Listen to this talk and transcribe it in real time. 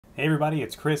Hey everybody,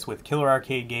 it's Chris with Killer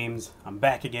Arcade Games. I'm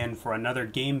back again for another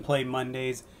Gameplay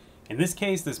Mondays. In this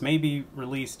case, this may be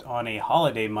released on a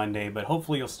holiday Monday, but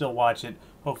hopefully you'll still watch it.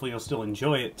 Hopefully you'll still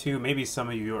enjoy it too. Maybe some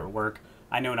of you are at work.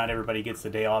 I know not everybody gets the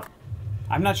day off.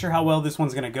 I'm not sure how well this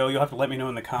one's going to go. You'll have to let me know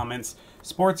in the comments.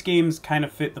 Sports games kind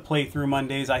of fit the playthrough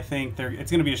Mondays, I think.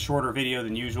 It's going to be a shorter video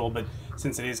than usual, but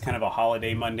since it is kind of a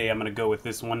holiday Monday, I'm going to go with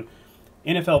this one.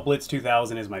 NFL Blitz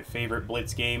 2000 is my favorite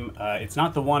Blitz game. It's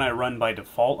not the one I run by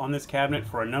default on this cabinet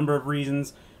for a number of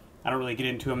reasons. I don't really get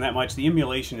into them that much. The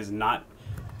emulation is not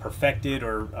perfected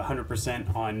or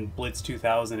 100% on Blitz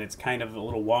 2000. It's kind of a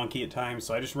little wonky at times,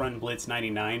 so I just run Blitz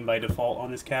 99 by default on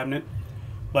this cabinet.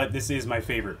 But this is my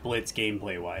favorite Blitz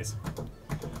gameplay-wise.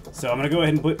 So I'm going to go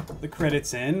ahead and put the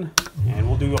credits in, and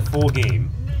we'll do a full game.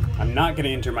 I'm not going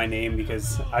to enter my name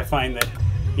because I find that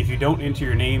if you don't enter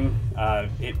your name,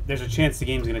 there's a chance the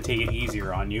game's going to take it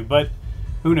easier on you, but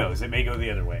who knows, it may go the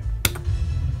other way.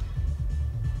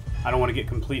 I don't want to get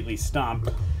completely stomped.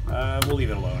 We'll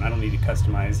leave it alone. I don't need to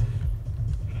customize.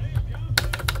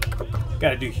 Got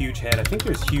to do huge head. I think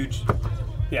there's huge,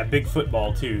 yeah, big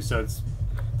football too, so it's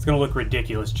going to look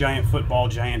ridiculous. Giant football,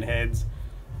 giant heads,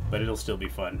 but it'll still be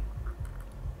fun.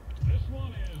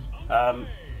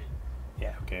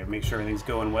 Yeah, okay, make sure everything's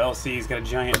going well. See, he's got a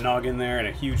giant noggin there and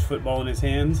a huge football in his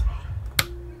hands.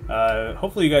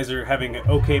 Hopefully you guys are having an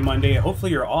okay Monday.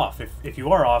 Hopefully you're off. If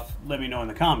you are off, let me know in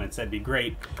the comments. That'd be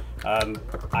great.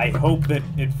 I hope that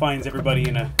it finds everybody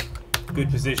in a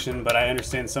good position, but I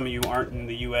understand some of you aren't in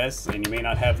the US and you may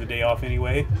not have the day off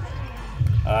anyway.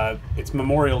 It's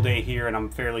Memorial Day here, and I'm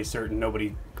fairly certain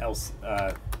nobody else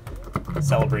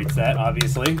celebrates that,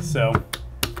 obviously. So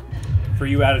for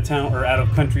you out of town or out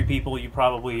of country people, you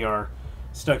probably are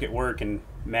stuck at work and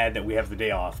mad that we have the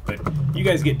day off, but you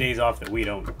guys get days off that we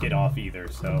don't get off either.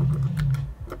 So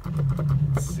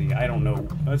let's see, I don't know,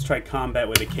 let's try combat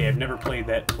with a K. I've never played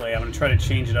that play. I'm going to try to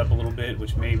change it up a little bit,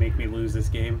 which may make me lose this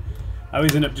game. I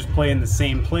always end up just playing the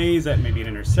same plays. That may be an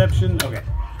interception.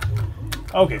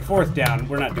 Okay, fourth down.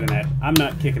 We're not doing that. I'm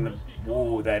not kicking the...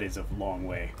 Whoa, that is a long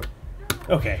way.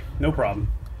 Okay, no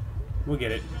problem. We'll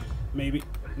get it. Maybe.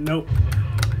 Nope.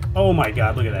 Oh my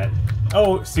god, look at that.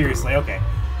 Oh, seriously, okay.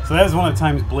 So that was one of the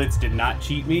times Blitz did not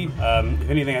cheat me. If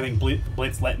anything, I think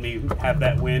Blitz let me have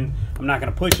that win. I'm not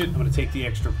going to push it. I'm going to take the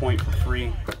extra point for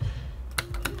free.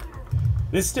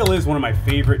 This still is one of my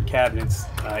favorite cabinets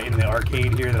in the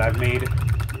arcade here that I've made.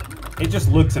 It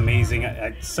just looks amazing.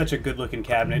 It's such a good looking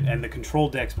cabinet, and the control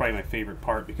deck's probably my favorite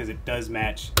part because it does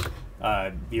match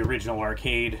the original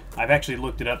arcade. I've actually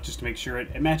looked it up just to make sure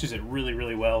it matches it really,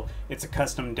 really well. It's a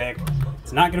custom deck.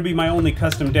 It's not going to be my only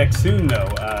custom deck soon, though.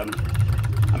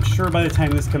 I'm sure by the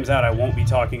time this comes out, I won't be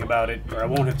talking about it, or I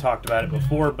won't have talked about it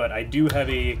before, but I do have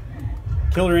a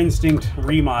Killer Instinct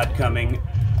remod coming.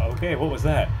 Okay, what was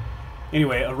that?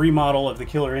 Anyway, a remodel of the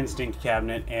Killer Instinct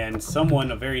cabinet, and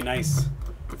someone, a very nice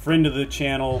friend of the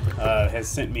channel, has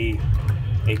sent me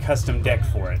a custom deck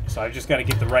for it. So I've just got to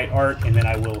get the right art, and then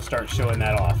I will start showing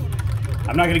that off.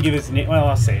 I'm not going to give his name, well,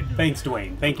 I'll say it. Thanks,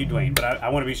 Dwayne. Thank you, Dwayne. But I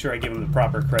want to be sure I give him the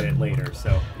proper credit later.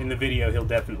 So in the video, he'll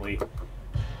definitely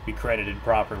be credited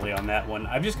properly on that one.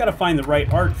 I've just got to find the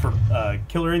right art for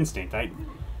Killer Instinct. I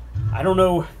don't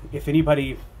know if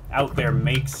anybody out there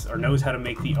makes or knows how to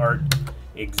make the art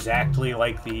exactly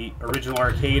like the original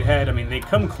arcade had. I mean, they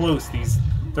come close, these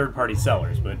third-party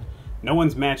sellers, but no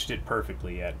one's matched it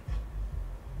perfectly yet.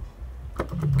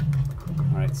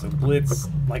 Alright, so Blitz,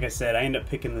 like I said, I end up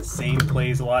picking the same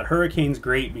plays a lot. Hurricane's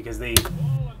great because they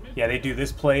do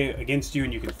this play against you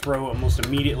and you can throw almost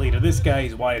immediately to this guy.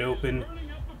 He's wide open,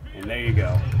 and there you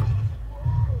go.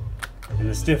 And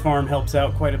the stiff arm helps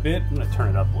out quite a bit. I'm going to turn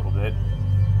it up a little bit.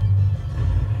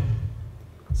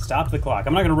 Stop the clock.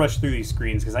 I'm not going to rush through these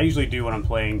screens because I usually do when I'm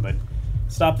playing, but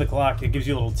stop the clock. It gives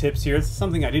you little tips here. It's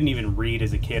something I didn't even read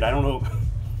as a kid. I don't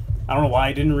know why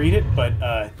I didn't read it, but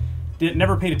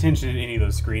never paid attention to any of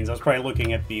those screens. I was probably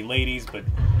looking at the ladies, but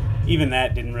even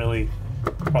that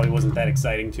probably wasn't that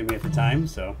exciting to me at the time.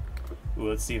 So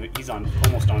let's see if he's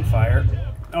almost on fire.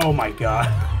 Oh my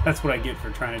god, that's what I get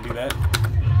for trying to do that.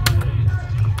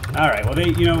 All right,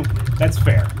 well that's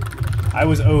fair. I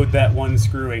was owed that one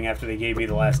screwing after they gave me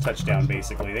the last touchdown,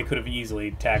 basically. They could have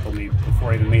easily tackled me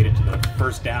before I even made it to the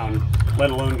first down,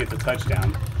 let alone get the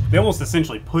touchdown. They almost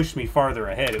essentially pushed me farther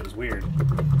ahead. It was weird.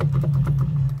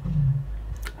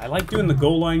 I like doing the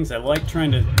goal lines. I like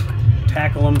trying to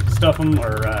tackle them, stuff them,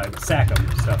 or sack them,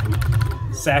 stuff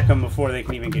them. Sack them before they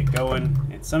can even get going.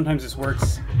 And sometimes this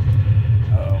works.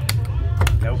 Uh-oh.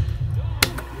 Nope.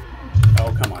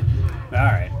 Oh, come on. All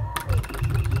right.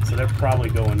 So they're probably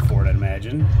going for it, I'd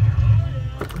imagine.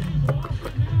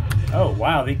 Oh,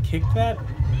 wow, they kicked that?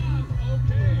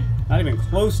 Not even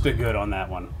close to good on that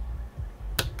one.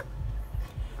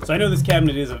 So I know this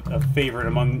cabinet is a favorite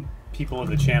among people of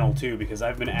the channel too, because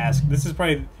I've been asked, this is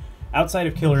probably, outside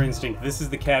of Killer Instinct, this is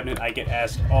the cabinet I get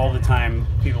asked all the time.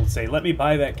 People say, let me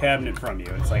buy that cabinet from you.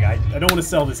 It's like, I don't want to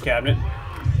sell this cabinet.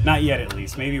 Not yet, at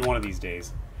least. Maybe one of these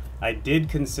days. I did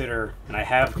consider, and I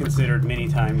have considered many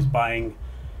times, buying...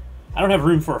 I don't have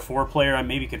room for a 4-player. I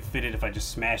maybe could fit it if I just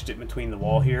smashed it between the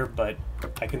wall here, but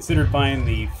I considered buying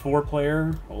the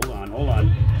 4-player. Hold on.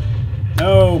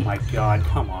 Oh my god,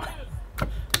 come on.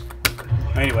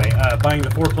 Anyway, buying the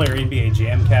 4-player NBA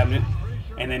Jam cabinet,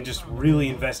 and then just really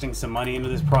investing some money into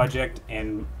this project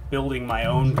and building my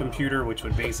own computer, which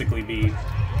would basically be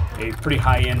a pretty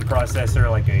high-end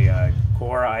processor, like a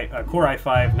Core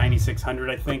i5 9600,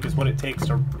 I think, is what it takes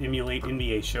to emulate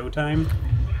NBA Showtime.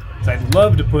 So I'd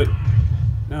love to put...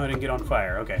 No, I didn't get on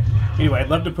fire. Okay. Anyway, I'd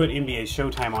love to put NBA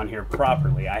Showtime on here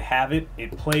properly. I have it.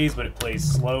 It plays, but it plays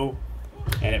slow,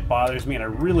 and it bothers me, and I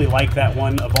really like that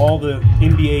one. Of all the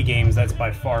NBA games, that's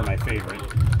by far my favorite.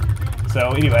 So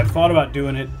anyway, I've thought about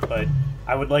doing it, but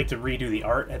I would like to redo the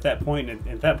art at that point, and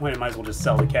at that point I might as well just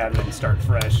sell the cabinet and start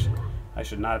fresh. I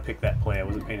should not have picked that play. I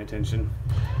wasn't paying attention.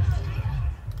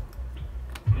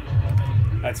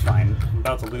 That's fine. I'm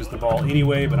about to lose the ball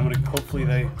anyway, but I'm going to... Hopefully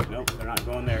they... Nope, they're not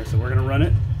going there, so we're going to run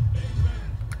it.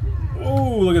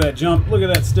 Oh, look at that jump. Look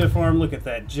at that stiff arm. Look at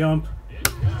that jump.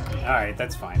 Alright,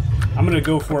 that's fine. I'm going to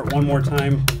go for it one more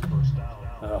time.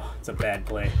 Oh, it's a bad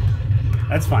play.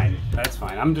 That's fine. That's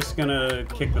fine. I'm just going to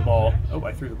kick the ball. Oh,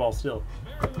 I threw the ball still.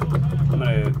 I'm going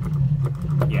to...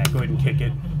 Yeah, go ahead and kick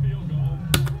it.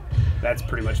 That's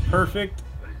pretty much perfect.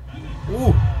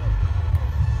 Ooh!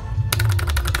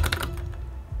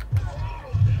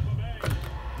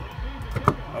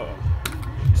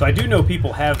 So I do know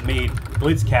people have made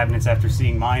Blitz cabinets after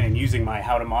seeing mine and using my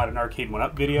How to Mod an Arcade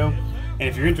 1-Up video. And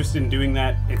if you're interested in doing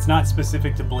that, it's not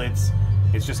specific to Blitz.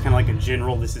 It's just kind of like a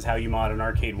general, this is how you mod an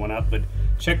Arcade 1-Up. But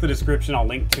check the description, I'll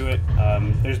link to it.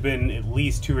 There's been at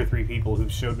least 2 or 3 people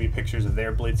who've showed me pictures of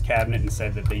their Blitz cabinet and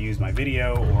said that they used my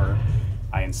video, or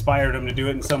I inspired them to do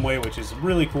it in some way, which is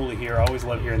really cool to hear. I always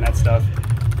love hearing that stuff.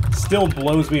 Still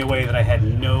blows me away that I had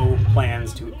no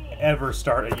plans to ever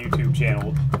start a YouTube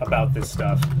channel about this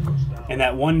stuff, and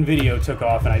that one video took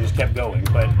off and I just kept going.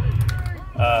 But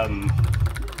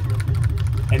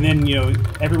and then, you know,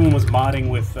 everyone was modding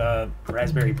with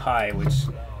Raspberry Pi, which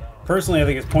personally I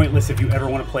think is pointless if you ever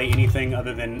want to play anything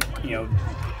other than, you know,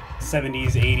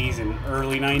 70s, 80s, and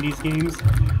early 90s games.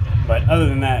 But other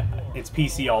than that, it's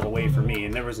PC all the way for me,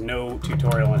 and there was no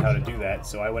tutorial on how to do that,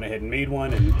 so I went ahead and made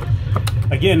one. And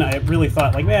again, I really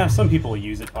thought, like, yeah, some people will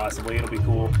use it, possibly, it'll be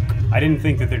cool. I didn't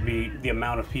think that there'd be the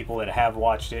amount of people that have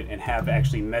watched it and have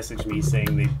actually messaged me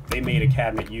saying they made a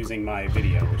cabinet using my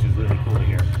video, which is really cool to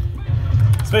hear.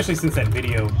 Especially since that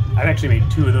video, I've actually made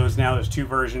 2 of those now. There's 2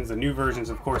 versions. The new version's,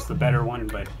 of course, the better one,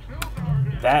 but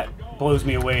that blows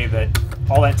me away that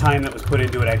all that time that was put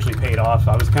into it actually paid off.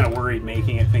 I was kind of worried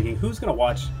making it, thinking, who's going to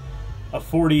watch a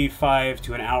 45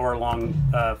 to an hour long,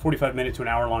 45 minute to an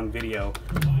hour long video?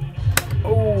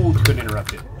 Oh, couldn't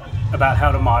interrupt it. About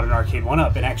how to mod an Arcade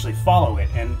 1-Up and actually follow it.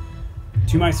 And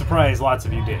to my surprise, lots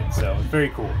of you did. So very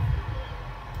cool.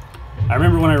 I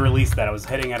remember when I released that, I was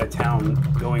heading out of town,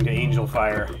 going to Angel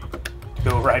Fire to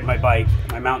go ride my bike,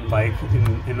 my mountain bike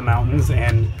in the mountains,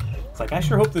 and it's like, I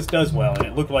sure hope this does well, and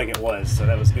it looked like it was, so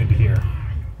that was good to hear.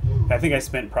 I think I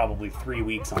spent probably 3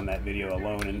 weeks on that video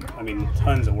alone, and I mean,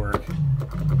 tons of work.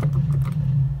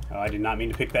 Oh, I did not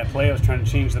mean to pick that play. I was trying to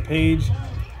change the page.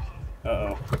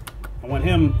 Uh-oh. I want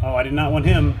him. Oh, I did not want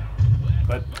him.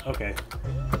 But, okay.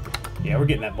 Yeah, we're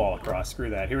getting that ball across. Screw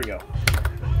that. Here we go.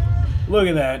 Look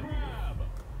at that.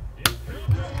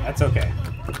 That's okay.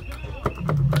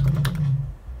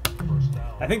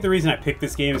 I think the reason I picked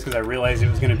this game is because I realized it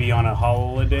was going to be on a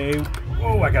holiday.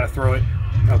 Oh, I gotta throw it.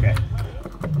 Okay.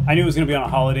 I knew it was going to be on a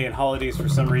holiday, and holidays for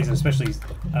some reason, especially,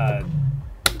 I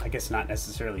guess not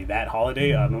necessarily that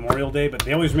holiday, Memorial Day, but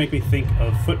they always make me think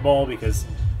of football because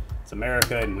it's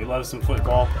America and we love some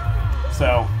football.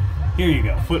 So, here you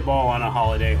go. Football on a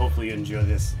holiday. Hopefully you enjoy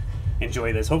this.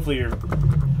 Hopefully you're,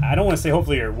 I don't want to say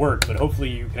hopefully you're at work, but hopefully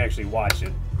you can actually watch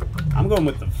it. I'm going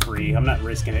with the free. I'm not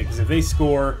risking it, because if they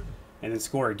score and then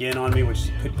score again on me, which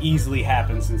could easily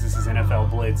happen since this is NFL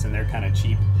Blitz and they're kind of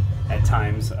cheap at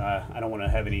times, I don't want to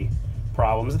have any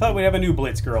problems. I thought we'd have a new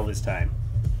Blitz girl this time.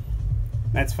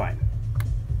 That's fine.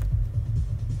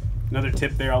 Another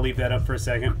tip there, I'll leave that up for a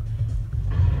second.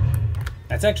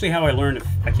 That's actually how I learned,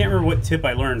 I can't remember what tip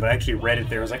I learned, but I actually read it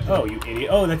there. I was like, oh, you idiot.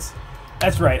 Oh, that's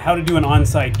right, how to do an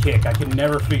onside kick. I could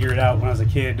never figure it out when I was a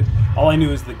kid. All I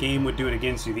knew is the game would do it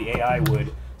against you, the AI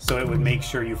would. so it would make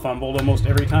sure you fumbled almost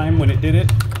every time when it did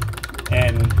it.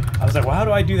 And I was like, well, how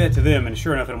do I do that to them? And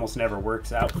sure enough, it almost never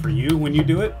works out for you when you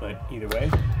do it, but either way.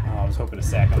 Oh, I was hoping to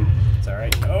sack him. It's all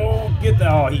right. Oh, get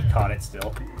the... Oh, he caught it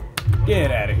still.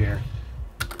 Get out of here.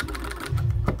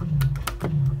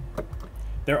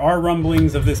 There are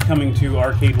rumblings of this coming to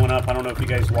Arcade 1-Up. I don't know if you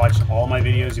guys watch all my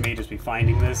videos. You may just be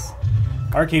finding this.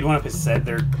 Arcade 1-Up has said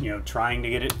they're, trying to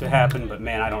get it to happen, but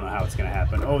man, I don't know how it's going to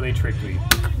happen. Oh, they tricked me.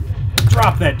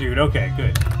 Drop that dude. Okay,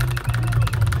 good.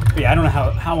 But yeah, I don't know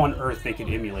how on earth they could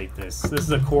emulate this. This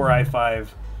is a Core i5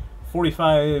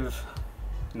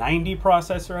 4590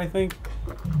 processor, I think.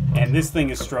 And this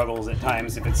thing struggles at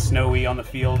times if it's snowy on the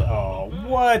field. Oh,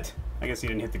 what? I guess he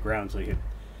didn't hit the ground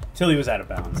till he was out of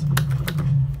bounds.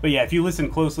 But yeah, if you listen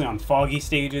closely on foggy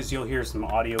stages, you'll hear some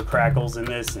audio crackles in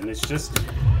this, and it's just...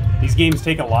 These games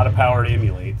take a lot of power to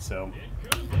emulate, so...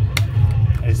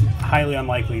 It's highly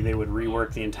unlikely they would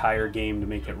rework the entire game to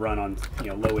make it run on,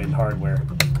 low-end hardware.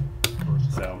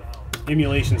 So,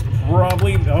 emulation's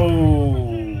probably... Oh!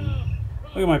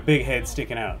 Look at my big head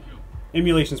sticking out.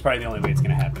 Emulation's probably the only way it's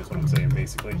going to happen, is what I'm saying,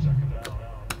 basically.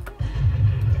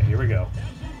 Okay, here we go.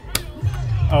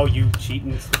 Oh, you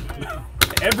cheating.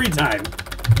 Every time.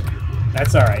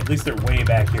 That's alright. At least they're way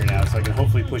back here now, so I can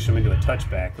hopefully push them into a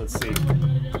touchback. Let's see.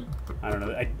 I don't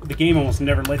know. The game almost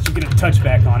never lets you get a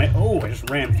touchback on it. Oh, I just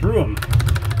ran through him.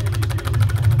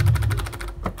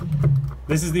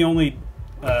 This is the only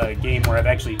game where I've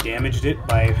actually damaged it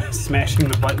by smashing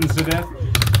the buttons to death.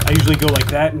 I usually go like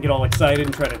that and get all excited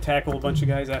and try to tackle a bunch of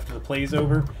guys after the play's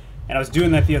over. And I was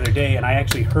doing that the other day, and I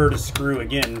actually heard a screw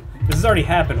again. This has already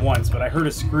happened once, but I heard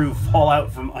a screw fall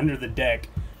out from under the deck,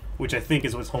 which I think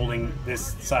is what's holding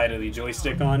this side of the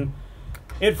joystick on.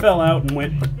 It fell out and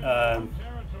went,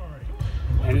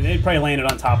 and it probably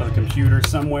landed on top of the computer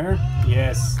somewhere.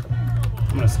 Yes.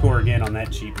 I'm going to score again on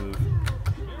that cheap move.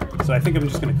 So I think I'm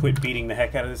just going to quit beating the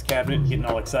heck out of this cabinet and getting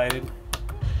all excited.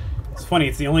 It's funny,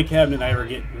 it's the only cabinet I ever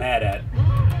get mad at,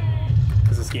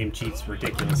 because this game cheats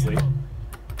ridiculously.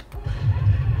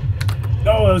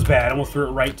 Oh, that was bad. I almost threw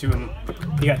it right to him.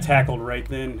 He got tackled right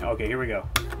then. Okay, here we go.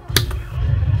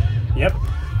 Yep,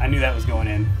 I knew that was going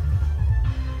in.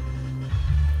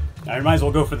 I might as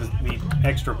well go for the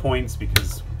extra points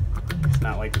because it's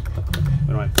not like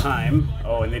we don't have time.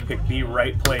 Oh, and they picked the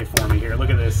right play for me here.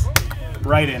 Look at this.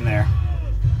 Right in there.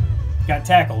 Got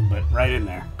tackled, but right in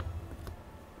there.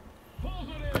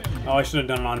 Oh, I should have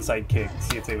done an onside kick.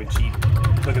 See if they would cheat.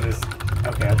 Look at this.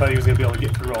 Okay, I thought he was going to be able to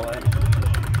get through all that.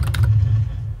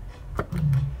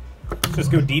 Let's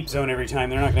just go deep zone every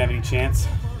time. They're not going to have any chance.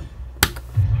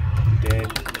 Dead.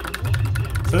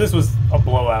 So this was a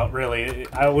blowout, really.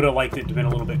 I would have liked it to have been a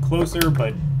little bit closer,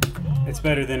 but it's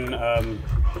better than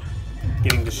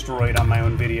getting destroyed on my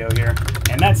own video here.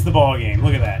 And that's the ball game.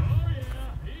 Look at that.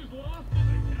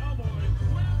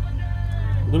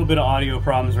 A little bit of audio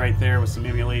problems right there with some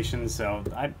emulation, so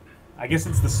I guess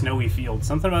it's the snowy field.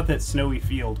 Something about that snowy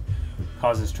field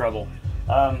causes trouble.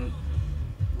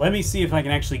 Let me see if I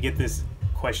can actually get this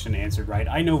question answered right.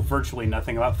 I know virtually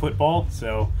nothing about football,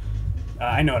 so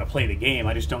I know how to play the game.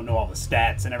 I just don't know all the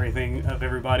stats and everything of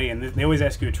everybody, and they always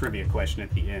ask you a trivia question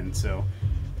at the end, so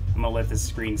I'm going to let this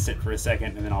screen sit for a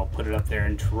second, and then I'll put it up there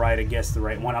and try to guess the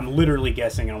right one. I'm literally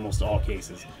guessing in almost all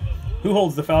cases. Who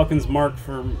holds the Falcons' mark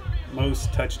for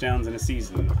most touchdowns in a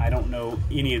season? I don't know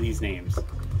any of these names.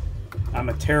 I'm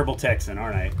a terrible Texan,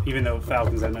 aren't I? Even though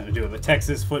Falcons have nothing to do with it. But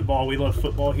Texas football, we love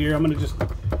football here. I'm going to just...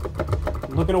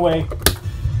 I'm looking away.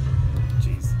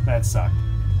 Jeez, that sucked.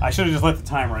 I should have just let the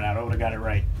time run out. I would have got it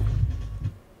right.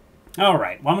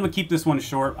 Alright, well I'm going to keep this one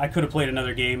short. I could have played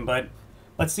another game, but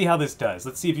let's see how this does.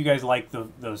 Let's see if you guys like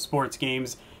the sports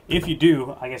games. If you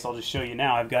do, I guess I'll just show you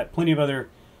now. I've got plenty of other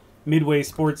midway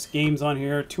sports games on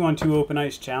here. 2-on-2 Open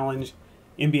Ice Challenge,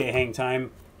 NBA Hang Time,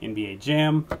 NBA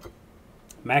Jam,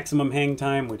 Maximum Hang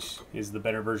Time, which is the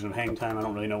better version of Hang Time. I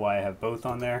don't really know why I have both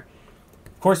on there.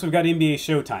 Of course, we've got NBA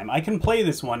Showtime. I can play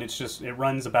this one. It's just, it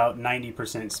runs about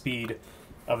 90% speed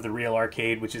of the real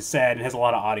arcade, which is sad. It has a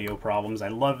lot of audio problems. I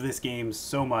love this game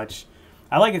so much.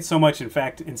 I like it so much, in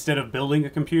fact, instead of building a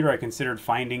computer, I considered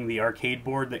finding the arcade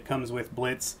board that comes with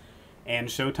Blitz and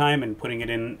Showtime and putting it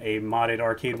in a modded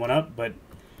Arcade 1-Up, but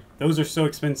those are so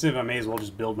expensive, I may as well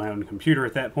just build my own computer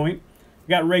at that point.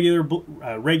 We got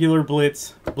regular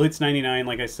Blitz, Blitz 99,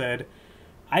 like I said.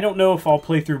 I don't know if I'll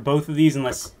play through both of these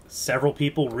unless several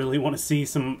people really want to see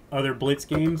some other Blitz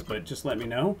games, but just let me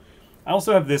know. I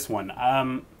also have this one.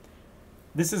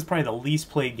 This is probably the least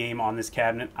played game on this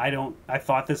cabinet. I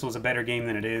thought this was a better game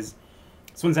than it is.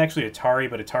 This one's actually Atari,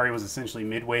 but Atari was essentially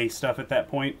Midway stuff at that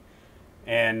point.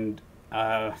 And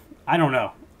I don't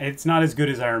know. It's not as good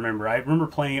as I remember. I remember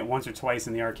playing it once or twice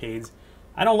in the arcades.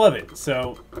 I don't love it,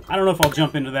 so I don't know if I'll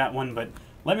jump into that one, but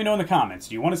let me know in the comments.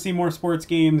 Do you want to see more sports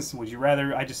games? Would you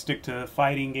rather I just stick to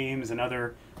fighting games and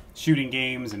other shooting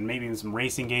games and maybe some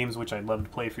racing games, which I'd love to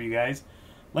play for you guys?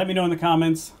 Let me know in the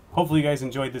comments. Hopefully you guys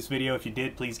enjoyed this video. If you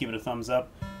did, please give it a thumbs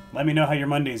up. Let me know how your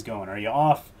Monday's going. Are you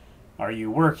off? Are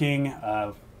you working?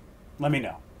 Let me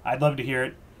know. I'd love to hear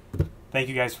it. Thank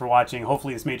you guys for watching.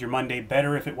 Hopefully this made your Monday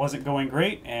better if it wasn't going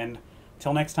great. And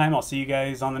until next time, I'll see you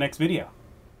guys on the next video.